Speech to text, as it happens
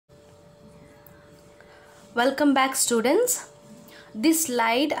Welcome back, students. This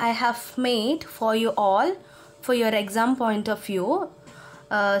slide I have made for you all for your exam point of view.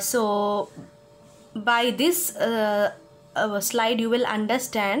 So by this slide you will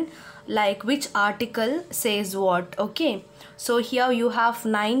understand like which article says what. Okay, so here you have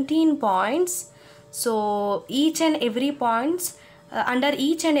 19 points. So each and every points under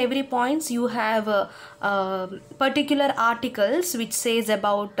each and every points you have particular articles which says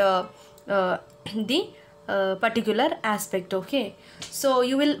about the particular aspect. Okay, so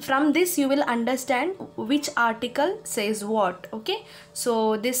you will, from this you will understand which article says what. Okay,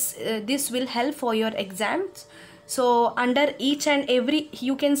 so this will help for your exams. So under each and every,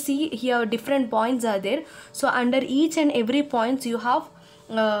 you can see here different points are there. So under each and every points you have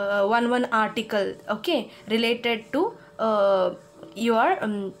one article, okay, related to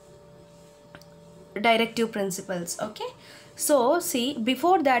your directive principles. Okay, so see,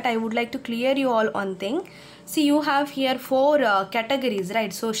 before that I would like to clear you all one thing. See, you have here four categories,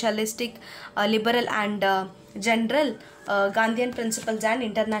 right? Socialistic, liberal and general, Gandhian principles and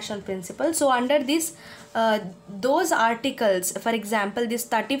international principles. So under this those articles, for example this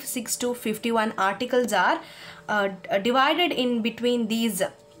 36 to 51 articles are divided in between these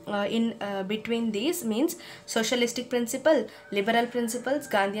between these means socialistic principle, liberal principles,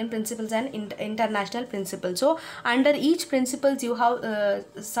 Gandhian principles and international principles. So under each principles you have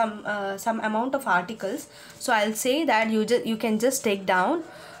some amount of articles. So I'll say that you can just take down.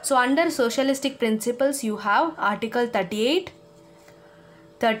 So under socialistic principles you have article 38,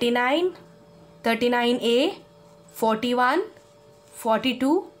 39, 39A, 41,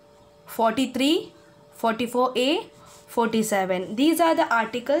 42, 43, 44A, 47. These are the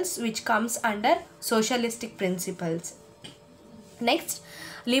articles which comes under socialistic principles. Next,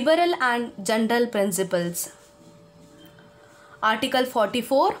 liberal and general principles. Article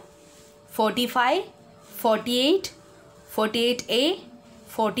 44, 45, 48, 48A,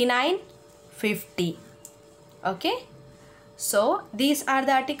 49, 50. Okay, so these are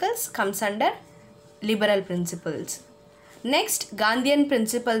the articles comes under liberal principles. Next, Gandhian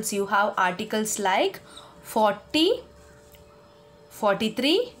principles, you have articles like 40,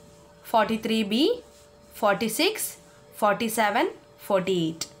 43, 43B, 46, 47,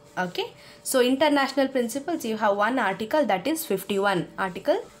 48. Okay, so international principles you have one article, that is 51,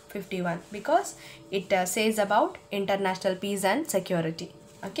 article 51, because it says about international peace and security.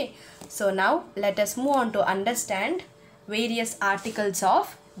 Okay, so now let us move on to understand various articles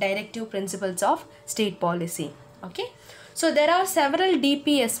of directive principles of state policy. Okay, so there are several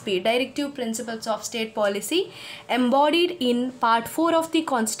DPSP, Directive Principles of State Policy, embodied in Part 4 of the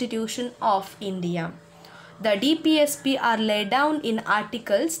Constitution of India. The DPSP are laid down in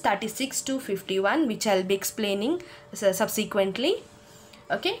Articles 36 to 51, which I will be explaining subsequently.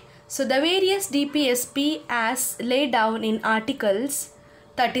 Okay, so the various DPSP as laid down in Articles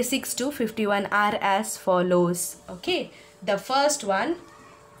 36 to 51 are as follows. Okay, the first one,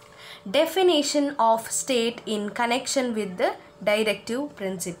 definition of state in connection with the directive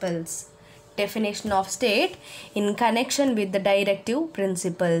principles. Definition of state in connection with the directive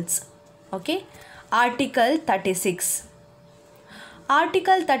principles. Okay, Article 36.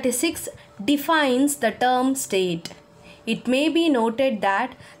 Article 36 defines the term state. It may be noted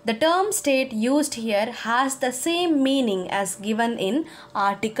that the term state used here has the same meaning as given in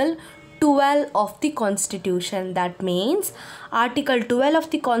Article 12 of the Constitution. That means Article 12 of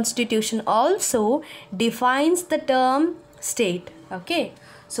the Constitution also defines the term state. Okay,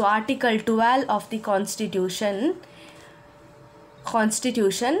 so Article 12 of the Constitution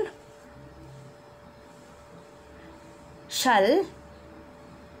shall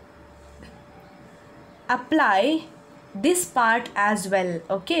apply this part as well.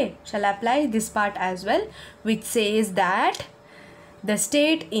 Okay, shall apply this part as well, which says that the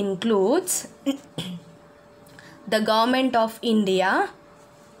state includes the Government of India,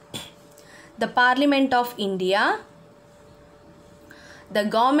 the Parliament of India, the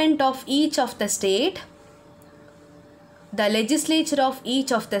government of each of the state, the legislature of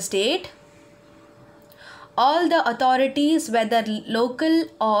each of the state, all the authorities whether local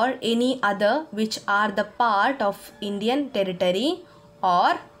or any other which are the part of Indian territory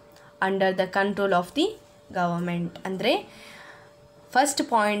or under the control of the government. Andre first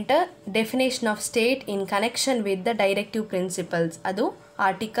point, definition of state in connection with the directive principles, adu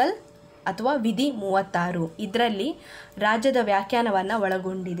article ಅಥವಾ ವಿಧಿ 36 ಇದರಲ್ಲಿ ರಾಜ್ಯದ ವ್ಯಾಖ್ಯಾನವನ್ನು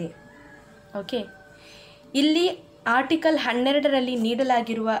ಒಳಗೊಂಡಿದೆ. Okay, ಇಲ್ಲಿ article 12ರಲ್ಲಿ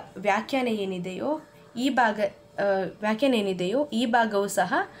ನೀಡಲಾಗಿರುವ ವ್ಯಾಖ್ಯಾನ ಏನಿದೆಯೋ ಈ ಭಾಗವು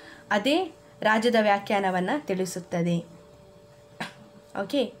ಸಹ ಅದೇ ರಾಜ್ಯದ ವ್ಯಾಖ್ಯಾನವನ್ನು ತಿಳಿಸುತ್ತದೆ.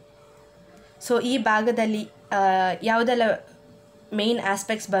 ಓಕೆ, ಸೊ ಈ ಭಾಗದಲ್ಲಿ ಯಾವುದೆಲ್ಲ ಮೇನ್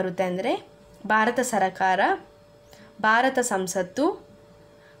ಆಸ್ಪೆಕ್ಟ್ಸ್ ಬರುತ್ತೆ ಅಂದರೆ ಭಾರತ ಸರ್ಕಾರ, ಭಾರತ ಸಂಸತ್ತು,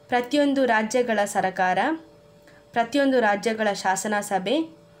 ಪ್ರತಿಯೊಂದು ರಾಜ್ಯಗಳ ಸರ್ಕಾರ, ಪ್ರತಿಯೊಂದು ರಾಜ್ಯಗಳ ಶಾಸನ ಸಭೆ,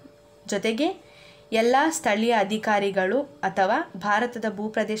 ಜೊತೆಗೆ ಎಲ್ಲ ಸ್ಥಳೀಯ ಅಧಿಕಾರಿಗಳು ಅಥವಾ ಭಾರತದ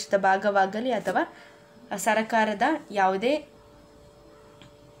ಭೂಪ್ರದೇಶದ ಭಾಗವಾಗಲಿ ಅಥವಾ ಸರ್ಕಾರದ ಯಾವುದೇ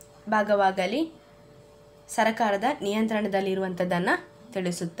ಭಾಗವಾಗಲಿ ಸರ್ಕಾರದ ನಿಯಂತ್ರಣದಲ್ಲಿರುವಂಥದ್ದನ್ನು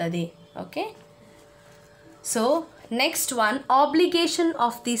ತಿಳಿಸುತ್ತದೆ. Okay, so next one, obligation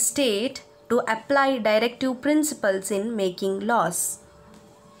of the state to apply directive principles in making laws.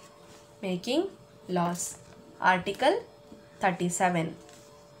 Making laws. Article 37.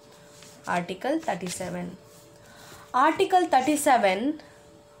 Article 37. Article 37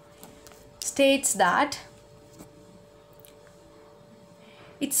 states that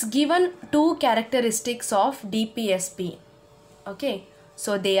it's given two characteristics of DPSP. Okay,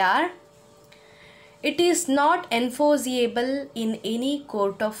 so they are: it is not enforceable in any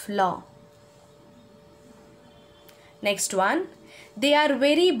court of law. Next one, they are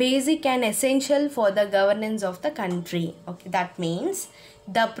very basic and essential for the governance of the country. Okay, that means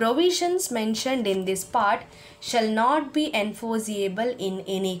the provisions mentioned in this part shall not be enforceable in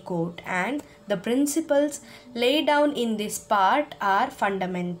any court, and the principles laid down in this part are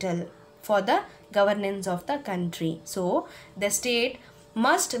fundamental for the governance of the country. So the state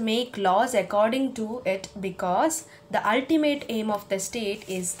must make laws according to it, because the ultimate aim of the state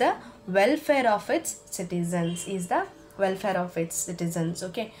is the welfare of its citizens.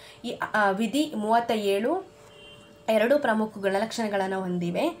 Okay, ಈ ವಿಧಿ 37 ಎರಡು ಪ್ರಮುಖ ಗುಣಲಕ್ಷಣಗಳನ್ನು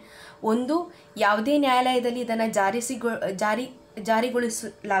ಹೊಂದಿವೆ. ಒಂದು, ಯಾವುದೇ ನ್ಯಾಯಾಲಯದಲ್ಲಿ ಇದನ್ನು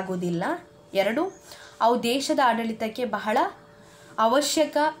ಜಾರಿಗೊಳಿಸಲಾಗುವುದಿಲ್ಲ. ಎರಡು, ಅವು ದೇಶದ ಆಡಳಿತಕ್ಕೆ ಬಹಳ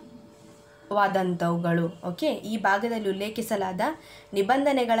ಅವಶ್ಯಕವಾದಂಥವುಗಳು. ಓಕೆ, ಈ ಭಾಗದಲ್ಲಿ ಉಲ್ಲೇಖಿಸಲಾದ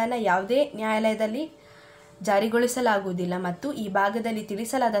ನಿಬಂಧನೆಗಳನ್ನು ಯಾವುದೇ ನ್ಯಾಯಾಲಯದಲ್ಲಿ ಜಾರಿಗೊಳಿಸಲಾಗುವುದಿಲ್ಲ ಮತ್ತು ಈ ಭಾಗದಲ್ಲಿ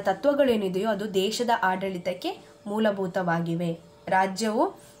ತಿಳಿಸಲಾದ ತತ್ವಗಳೇನಿದೆಯೋ ಅದು ದೇಶದ ಆಡಳಿತಕ್ಕೆ ಮೂಲಭೂತವಾಗಿವೆ. ರಾಜ್ಯವು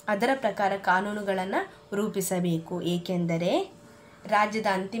ಅದರ ಪ್ರಕಾರ ಕಾನೂನುಗಳನ್ನು ರೂಪಿಸಬೇಕು, ಏಕೆಂದರೆ ರಾಜ್ಯದ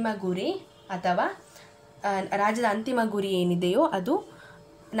ಅಂತಿಮ ಗುರಿ ಏನಿದೆಯೋ ಅದು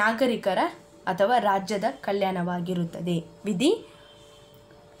ನಾಗರಿಕರ ಅಥವಾ ರಾಜ್ಯದ ಕಲ್ಯಾಣವಾಗಿರುತ್ತದೆ, ವಿಧಿ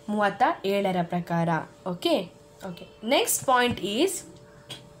 37 ಪ್ರಕಾರ. Okay, next point is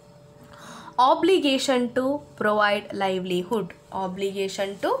obligation to provide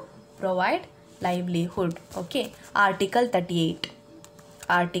livelihood. Okay, Article 38.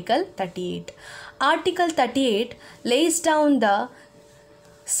 Article 38 lays down that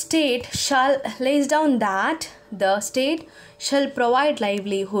the state shall provide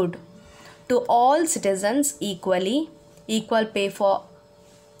livelihood to all citizens equally, equal pay for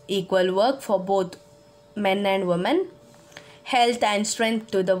equal work for both men and women, health and strength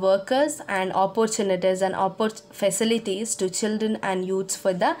to the workers, and opportunities and facilities to children and youths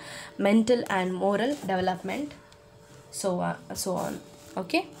for the mental and moral development, so on.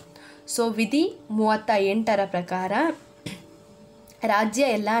 Okay, so ವಿಧಿ 38 ಪ್ರಕಾರ ರಾಜ್ಯ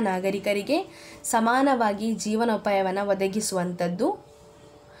ಎಲ್ಲ ನಾಗರಿಕರಿಗೆ ಸಮಾನವಾಗಿ ಜೀವನೋಪಾಯವನ್ನು ಒದಗಿಸುವಂಥದ್ದು,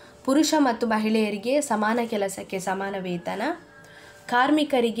 ಪುರುಷ ಮತ್ತು ಮಹಿಳೆಯರಿಗೆ ಸಮಾನ ಕೆಲಸಕ್ಕೆ ಸಮಾನ ವೇತನ,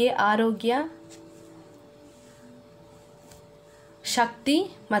 ಕಾರ್ಮಿಕರಿಗೆ ಆರೋಗ್ಯ, ಶಕ್ತಿ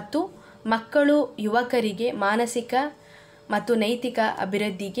ಮತ್ತು ಮಕ್ಕಳು ಯುವಕರಿಗೆ ಮಾನಸಿಕ ಮತ್ತು ನೈತಿಕ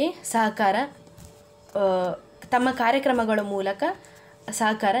ಅಭಿವೃದ್ಧಿಗೆ ಸಹಕಾರ, ತಮ್ಮ ಕಾರ್ಯಕ್ರಮಗಳ ಮೂಲಕ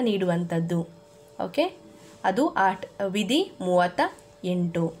ಸಹಕಾರ ನೀಡುವಂಥದ್ದು. ಓಕೆ, ಅದು ವಿಧಿ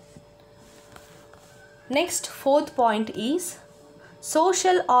 38. Next, fourth point is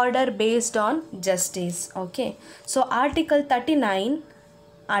social order based on justice. Okay, so Article 39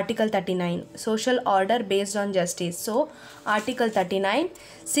 social order based on justice. So Article 39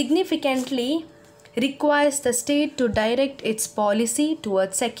 significantly requires the state to direct its policy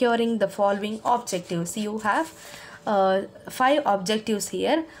towards securing the following objectives. You have 5 objectives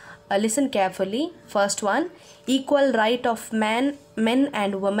here. Listen carefully. First one, equal right of men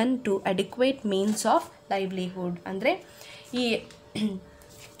and women to adequate means of livelihood. ಅಂದರೆ ಈ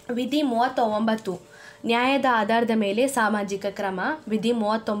ವಿಧಿ 39 ನ್ಯಾಯದ ಆಧಾರದ ಮೇಲೆ ಸಾಮಾಜಿಕ ಕ್ರಮ. ವಿಧಿ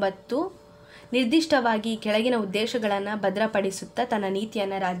 39 ನಿರ್ದಿಷ್ಟವಾಗಿ ಕೆಳಗಿನ ಉದ್ದೇಶಗಳನ್ನು ಭದ್ರಪಡಿಸುತ್ತಾ ತನ್ನ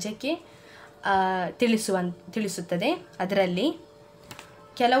ನೀತಿಯನ್ನು ರಾಜ್ಯಕ್ಕೆ ತಿಳಿಸುತ್ತದೆ. ಅದರಲ್ಲಿ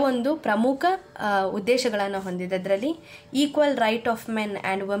ಕೆಲವೊಂದು ಪ್ರಮುಖ ಉದ್ದೇಶಗಳನ್ನು ಹೊಂದಿದೆ. ಅದರಲ್ಲಿ equal right of men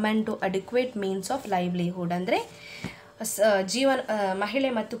and women to adequate means of livelihood, ಅಂದರೆ ಮಹಿಳೆ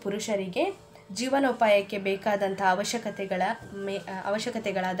ಮತ್ತು ಪುರುಷರಿಗೆ ಜೀವನೋಪಾಯಕ್ಕೆ ಬೇಕಾದಂಥ ಅವಶ್ಯಕತೆಗಳ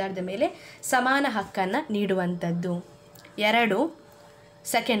ಆಧಾರದ ಮೇಲೆ ಸಮಾನ ಹಕ್ಕನ್ನು ನೀಡುವಂಥದ್ದು. 2,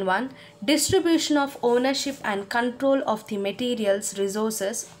 Second one, distribution of ownership and control of the materials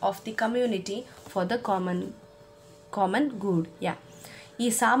resources of the community for the common good. ಈ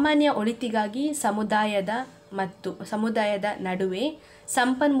ಸಾಮಾನ್ಯ ಒಳಿತಿಗಾಗಿ ಸಮುದಾಯದ ನಡುವೆ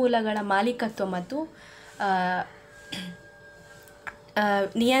ಸಂಪನ್ಮೂಲಗಳ ಮಾಲೀಕತ್ವ ಮತ್ತು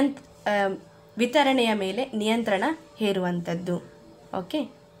ವಿತರಣೆಯ ಮೇಲೆ ನಿಯಂತ್ರಣ ಹೇರುವಂಥದ್ದು. Okay,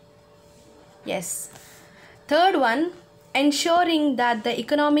 S. Third one, ensuring that the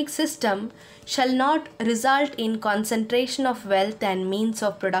economic system shall not result in concentration of wealth and means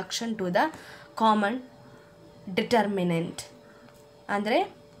of production to the common determinant. ಅಂದರೆ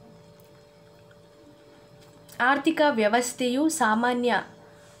ಆರ್ಥಿಕ ವ್ಯವಸ್ಥೆಯು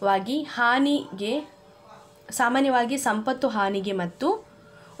ಸಾಮಾನ್ಯವಾಗಿ ಸಂಪತ್ತು ಹಾನಿಗೆ ಮತ್ತು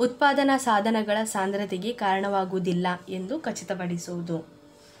ಉತ್ಪಾದನಾ ಸಾಧನಗಳ ಸಾಂದ್ರತೆಗೆ ಕಾರಣವಾಗುವುದಿಲ್ಲ ಎಂದು ಖಚಿತಪಡಿಸುವುದು.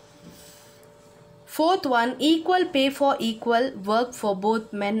 Fourth one, equal pay for equal work for both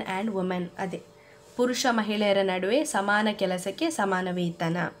men and women. ಅದೇ ಪುರುಷ ಮಹಿಳೆಯರ ನಡುವೆ ಸಮಾನ ಕೆಲಸಕ್ಕೆ ಸಮಾನ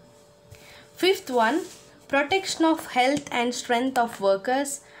ವೇತನ. Fifth one, protection of health and strength of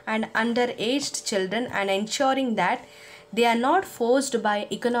workers and underaged children and ensuring that they are not forced by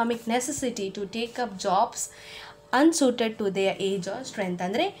economic necessity to take up jobs unsuited to their age or strength.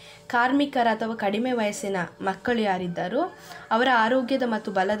 ಅಂದರೆ ಕಾರ್ಮಿಕರ ಅಥವಾ ಕಡಿಮೆ ವಯಸ್ಸಿನ ಮಕ್ಕಳು ಯಾರಿದ್ದಾರೋ ಅವರ ಆರೋಗ್ಯದ ಮತ್ತು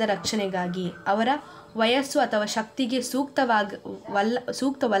ಬಲದ ರಕ್ಷಣೆಗಾಗಿ ಅವರ ವಯಸ್ಸು ಅಥವಾ ಶಕ್ತಿಗೆ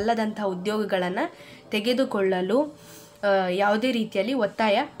ಸೂಕ್ತವಲ್ಲದಂತಹ ಉದ್ಯೋಗಗಳನ್ನು ತೆಗೆದುಕೊಳ್ಳಲು ಯಾವುದೇ ರೀತಿಯಲ್ಲಿ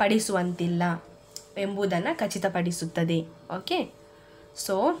ಒತ್ತಾಯ ಪಡಿಸುವಂತಿಲ್ಲ ಎಂಬುದನ್ನು ಖಚಿತಪಡಿಸುತ್ತದೆ. Okay,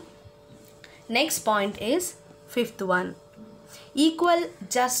 so next point is fifth one, equal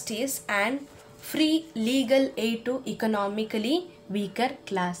justice and free legal aid to economically weaker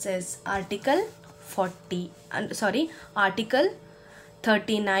classes. Article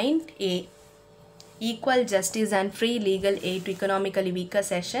 39A, equal justice and free legal aid to economically weaker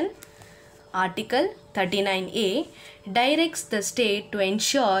section. Article 39A directs the state to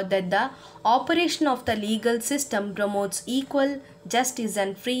ensure that the operation of the legal system promotes equal justice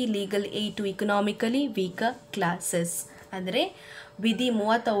and free legal aid to economically weaker classes. ಅಂದರೆ ವಿಧಿ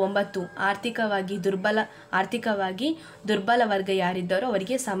 39 ಆರ್ಥಿಕವಾಗಿ ದುರ್ಬಲ ವರ್ಗ ಯಾರಿದ್ದಾರೋ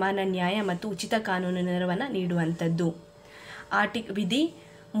ಅವರಿಗೆ ಸಮಾನ ನ್ಯಾಯ ಮತ್ತು ಉಚಿತ ಕಾನೂನು ನೆರವನ್ನು ನೀಡುವಂಥದ್ದು. ವಿಧಿ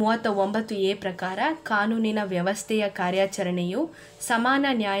 39A ಪ್ರಕಾರ ಕಾನೂನಿನ ವ್ಯವಸ್ಥೆಯ ಕಾರ್ಯಾಚರಣೆಯು ಸಮಾನ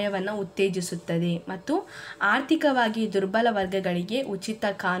ನ್ಯಾಯವನ್ನು ಉತ್ತೇಜಿಸುತ್ತದೆ ಮತ್ತು ಆರ್ಥಿಕವಾಗಿ ದುರ್ಬಲ ವರ್ಗಗಳಿಗೆ ಉಚಿತ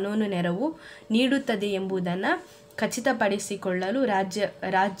ಕಾನೂನು ನೆರವು ನೀಡುತ್ತದೆ ಎಂಬುದನ್ನು ಖಚಿತಪಡಿಸಿಕೊಳ್ಳಲು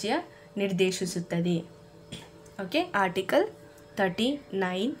ರಾಜ್ಯ ನಿರ್ದೇಶಿಸುತ್ತದೆ. Okay, article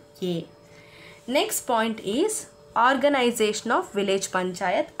 39A. Next point is organization of village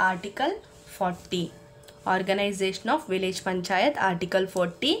panchayat. Article 40. Organization of village panchayat. Article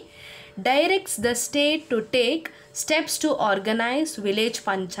 40 directs the state to take steps to organize village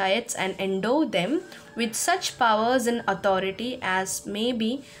panchayats and endow them with such powers and authority as may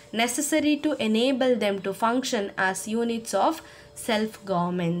be necessary to enable them to function as units of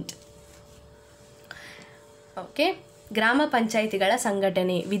self-government. Okay, ಗ್ರಾಮ ಪಂಚಾಯಿತಿಗಳ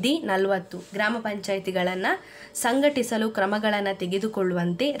ಸಂಘಟನೆ. ವಿಧಿ 40 ಗ್ರಾಮ ಪಂಚಾಯಿತಿಗಳನ್ನು ಸಂಘಟಿಸಲು ಕ್ರಮಗಳನ್ನು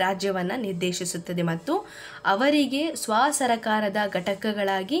ತೆಗೆದುಕೊಳ್ಳುವಂತೆ ರಾಜ್ಯವನ್ನು ನಿರ್ದೇಶಿಸುತ್ತದೆ ಮತ್ತು ಅವರಿಗೆ ಸ್ವಸರಕಾರದ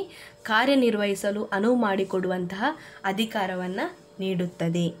ಘಟಕಗಳಾಗಿ ಕಾರ್ಯನಿರ್ವಹಿಸಲು ಅನುವು ಮಾಡಿಕೊಡುವಂತಹ ಅಧಿಕಾರವನ್ನು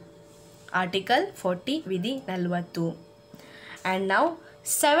ನೀಡುತ್ತದೆ. ಆರ್ಟಿಕಲ್ 40 ವಿಧಿ 40. And now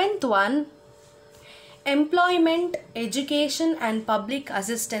seventh one, employment, education and public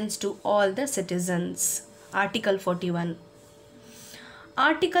assistance to all the citizens. Article 41.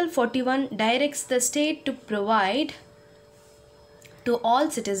 Article 41 directs the state to provide to all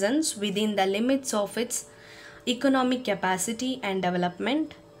citizens within the limits of its economic capacity and development,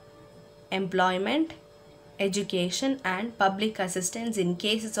 employment, education and public assistance in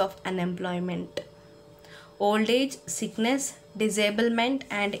cases of unemployment, old age, sickness, disablement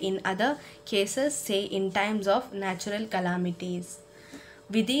and in other cases, say in times of natural calamities.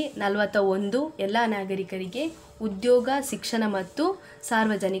 ವಿಧಿ 41 ಎಲ್ಲ ನಾಗರಿಕರಿಗೆ ಉದ್ಯೋಗ, ಶಿಕ್ಷಣ ಮತ್ತು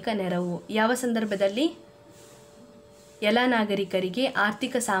ಸಾರ್ವಜನಿಕ ನೆರವು. ಯಾವ ಸಂದರ್ಭದಲ್ಲಿ ಎಲ್ಲ ನಾಗರಿಕರಿಗೆ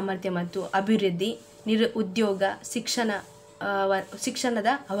ಆರ್ಥಿಕ ಸಾಮರ್ಥ್ಯ ಮತ್ತು ಅಭಿವೃದ್ಧಿ, ಉದ್ಯೋಗ, ಶಿಕ್ಷಣದ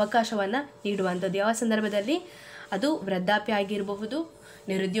ಅವಕಾಶವನ್ನು ನೀಡುವಂಥದ್ದು. ಯಾವ ಸಂದರ್ಭದಲ್ಲಿ? ಅದು ವೃದ್ಧಾಪ್ಯ ಆಗಿರಬಹುದು,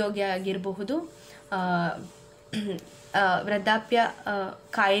 ನಿರುದ್ಯೋಗ ಆಗಿರಬಹುದು, ವೃದ್ಧಾಪ್ಯ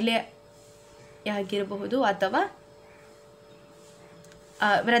ಕಾಯಿಲೆ ಆಗಿರಬಹುದು ಅಥವಾ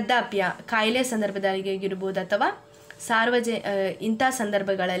ವೃದ್ಧಾಪ್ಯ ಕಾಯಿಲೆ ಸಂದರ್ಭದಾಗಿರ್ಬೋದು ಅಥವಾ ಇಂಥ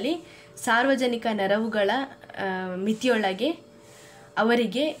ಸಂದರ್ಭಗಳಲ್ಲಿ ಸಾರ್ವಜನಿಕ ನೆರವುಗಳ ಮಿತಿಯೊಳಗೆ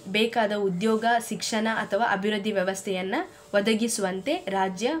ಅವರಿಗೆ ಬೇಕಾದ ಉದ್ಯೋಗ, ಶಿಕ್ಷಣ ಅಥವಾ ಅಭಿವೃದ್ಧಿ ವ್ಯವಸ್ಥೆಯನ್ನು ಒದಗಿಸುವಂತೆ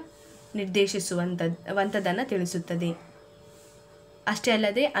ರಾಜ್ಯ ನಿರ್ದೇಶಿಸುವಂಥದ್ದನ್ನು ತಿಳಿಸುತ್ತದೆ. ಅಷ್ಟೇ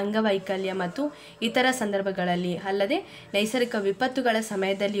ಅಲ್ಲದೆ ಅಂಗವೈಕಲ್ಯ ಮತ್ತು ಇತರ ಸಂದರ್ಭಗಳಲ್ಲಿ ಅಲ್ಲದೆ ನೈಸರ್ಗಿಕ ವಿಪತ್ತುಗಳ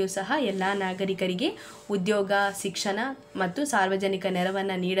ಸಮಯದಲ್ಲಿಯೂ ಸಹ ಎಲ್ಲ ನಾಗರಿಕರಿಗೆ ಉದ್ಯೋಗ, ಶಿಕ್ಷಣ ಮತ್ತು ಸಾರ್ವಜನಿಕ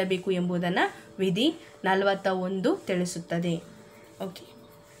ನೆರವನ್ನು ನೀಡಬೇಕು ಎಂಬುದನ್ನು ವಿಧಿ 41 ತಿಳಿಸುತ್ತದೆ. Okay,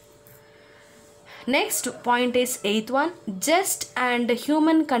 next point is 8th one, just and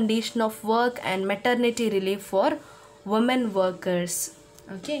human condition of work and maternity relief for women workers.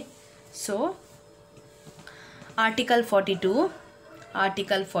 Okay, so Article 42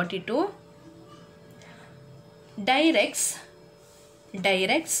 directs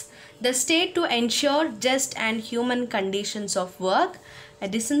the state to ensure just and human conditions of work, a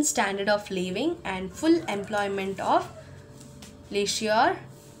decent standard of living and full employment of leisure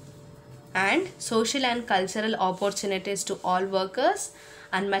and social and cultural opportunities to all workers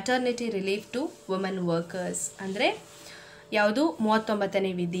and maternity relief to women workers. ಅಂದರೆ ಯಾವುದು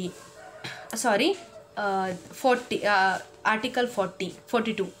 39ನೇ ವಿಧಿ, ಸಾರಿ 40 article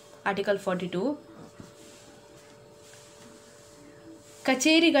 42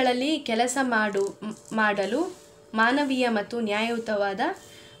 ಕಚೇರಿಗಳಲ್ಲಿ ಕೆಲಸ ಮಾಡಲು ಮಾನವೀಯ ಮತ್ತು ನ್ಯಾಯಯುತವಾದ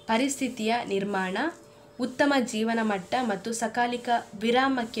ಪರಿಸ್ಥಿತಿಯ ನಿರ್ಮಾಣ, ಉತ್ತಮ ಜೀವನ ಮಟ್ಟ ಮತ್ತು ಸಕಾಲಿಕ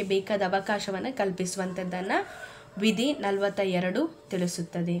ವಿರಾಮಕ್ಕೆ ಬೇಕಾದ ಅವಕಾಶವನ್ನು ಕಲ್ಪಿಸುವಂಥದ್ದನ್ನು ವಿಧಿ 42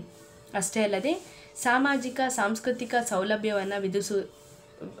 ತಿಳಿಸುತ್ತದೆ. ಅಷ್ಟೇ ಅಲ್ಲದೆ ಸಾಮಾಜಿಕ ಸಾಂಸ್ಕೃತಿಕ ಸೌಲಭ್ಯವನ್ನು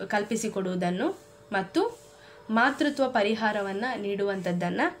ಕಲ್ಪಿಸಿಕೊಡುವುದನ್ನು ಮತ್ತು ಮಾತೃತ್ವ ಪರಿಹಾರವನ್ನು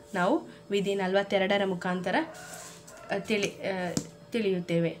ನೀಡುವಂಥದ್ದನ್ನು ನಾವು ವಿಧಿ 42ರ ಮುಖಾಂತರ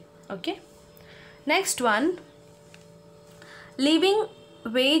ತಿಳಿಯುತ್ತೇವೆ. Okay, next one, living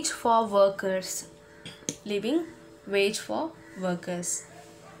wage for workers.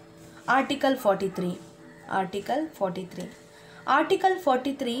 Article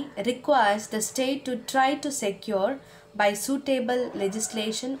 43 requires the state to try to secure by suitable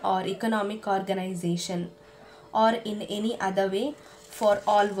legislation or economic organization or in any other way for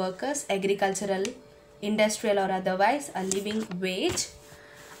all workers, agricultural, industrial or otherwise, a living wage,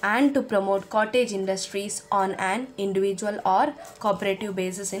 and to promote cottage industries on an individual or cooperative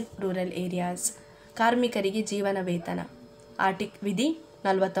basis in rural areas. ಕಾರ್ಮಿಕರಿಗೆ ಜೀವನ ವೇತನ. ವಿಧಿ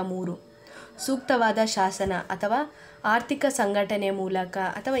 43 ಸೂಕ್ತವಾದ ಶಾಸನ ಅಥವಾ ಆರ್ಥಿಕ ಸಂಘಟನೆಯ ಮೂಲಕ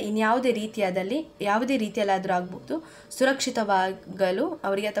ಅಥವಾ ಇನ್ಯಾವುದೇ ರೀತಿಯಲ್ಲಾದರೂ ಆಗ್ಬೋದು ಸುರಕ್ಷಿತವಾಗಲು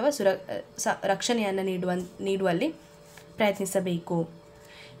ಅವರಿಗೆ ಅಥವಾ ರಕ್ಷಣೆಯನ್ನು ನೀಡುವಲ್ಲಿ ಪ್ರಯತ್ನಿಸಬೇಕು.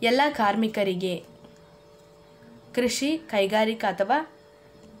 ಎಲ್ಲ ಕಾರ್ಮಿಕರಿಗೆ ಕೃಷಿ, ಕೈಗಾರಿಕಾ ಅಥವಾ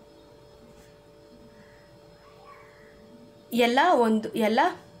ಎಲ್ಲ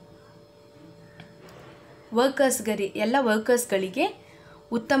ವರ್ಕರ್ಸ್ಗಳಿಗೆ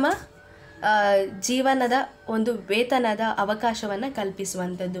ಉತ್ತಮ ಜೀವನದ ಒಂದು ವೇತನದ ಅವಕಾಶವನ್ನು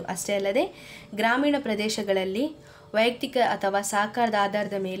ಕಲ್ಪಿಸುವಂಥದ್ದು. ಅಷ್ಟೇ ಅಲ್ಲದೆ ಗ್ರಾಮೀಣ ಪ್ರದೇಶಗಳಲ್ಲಿ ವೈಯಕ್ತಿಕ ಅಥವಾ ಸಹಕಾರದ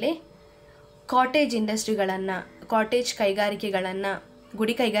ಆಧಾರದ ಮೇಲೆ ಕಾಟೇಜ್ ಇಂಡಸ್ಟ್ರಿಗಳನ್ನು, ಕಾಟೇಜ್ ಕೈಗಾರಿಕೆಗಳನ್ನು,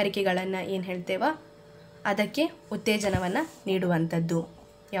 ಗುಡಿ ಕೈಗಾರಿಕೆಗಳನ್ನು ಏನು ಹೇಳ್ತೇವ ಅದಕ್ಕೆ ಉತ್ತೇಜನವನ್ನು ನೀಡುವಂಥದ್ದು.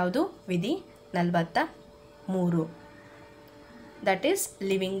 ಯಾವುದು? ವಿಧಿ 43. That is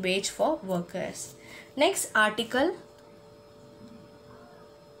living wage for workers. Next article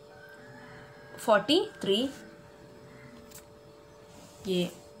 43A.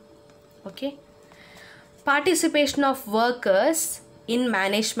 Okay. Participation of workers in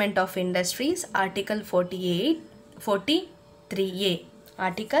management of industries. Article 43A.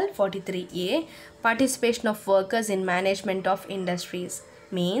 Article 43A. Participation of workers in management of industries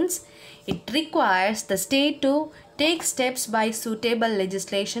means it requires the state to take steps by suitable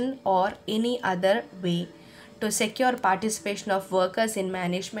legislation or any other way to secure participation of workers in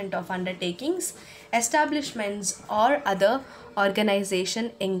management of undertakings, establishments or other organization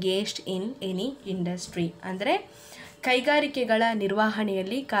engaged in any industry. ಅಂದರೆ ಕೈಗಾರಿಕೆಗಳ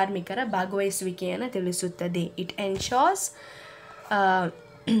ನಿರ್ವಹಣೆಯಲ್ಲಿ ಕಾರ್ಮಿಕರ ಭಾಗವಹಿಸುವಿಕೆಯನ್ನು ತಿಳಿಸುತ್ತದೆ. It ensures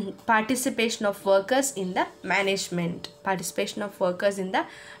participation of workers in the management.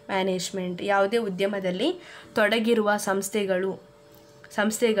 ಯಾವುದೇ ಉದ್ಯಮದಲ್ಲಿ ತೊಡಗಿರುವ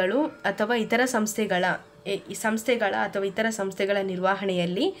ಸಂಸ್ಥೆಗಳು ಅಥವಾ ಇತರ ಸಂಸ್ಥೆಗಳ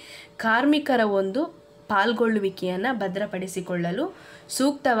ನಿರ್ವಹಣೆಯಲ್ಲಿ ಕಾರ್ಮಿಕರ ಒಂದು ಪಾಲ್ಗೊಳ್ಳುವಿಕೆಯನ್ನು ಭದ್ರಪಡಿಸಿಕೊಳ್ಳಲು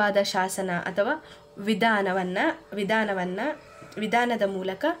ಸೂಕ್ತವಾದ ಶಾಸನ ಅಥವಾ ವಿಧಾನದ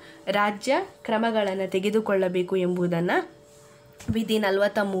ಮೂಲಕ ರಾಜ್ಯ ಕ್ರಮಗಳನ್ನು ತೆಗೆದುಕೊಳ್ಳಬೇಕು ಎಂಬುದನ್ನು ವಿಧಿ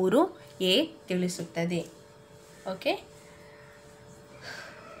 43A ತಿಳಿಸುತ್ತದೆ. Okay,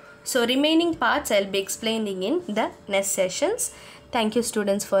 so remaining parts I will be explaining in the next sessions. Thank you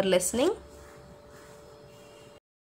students for listening.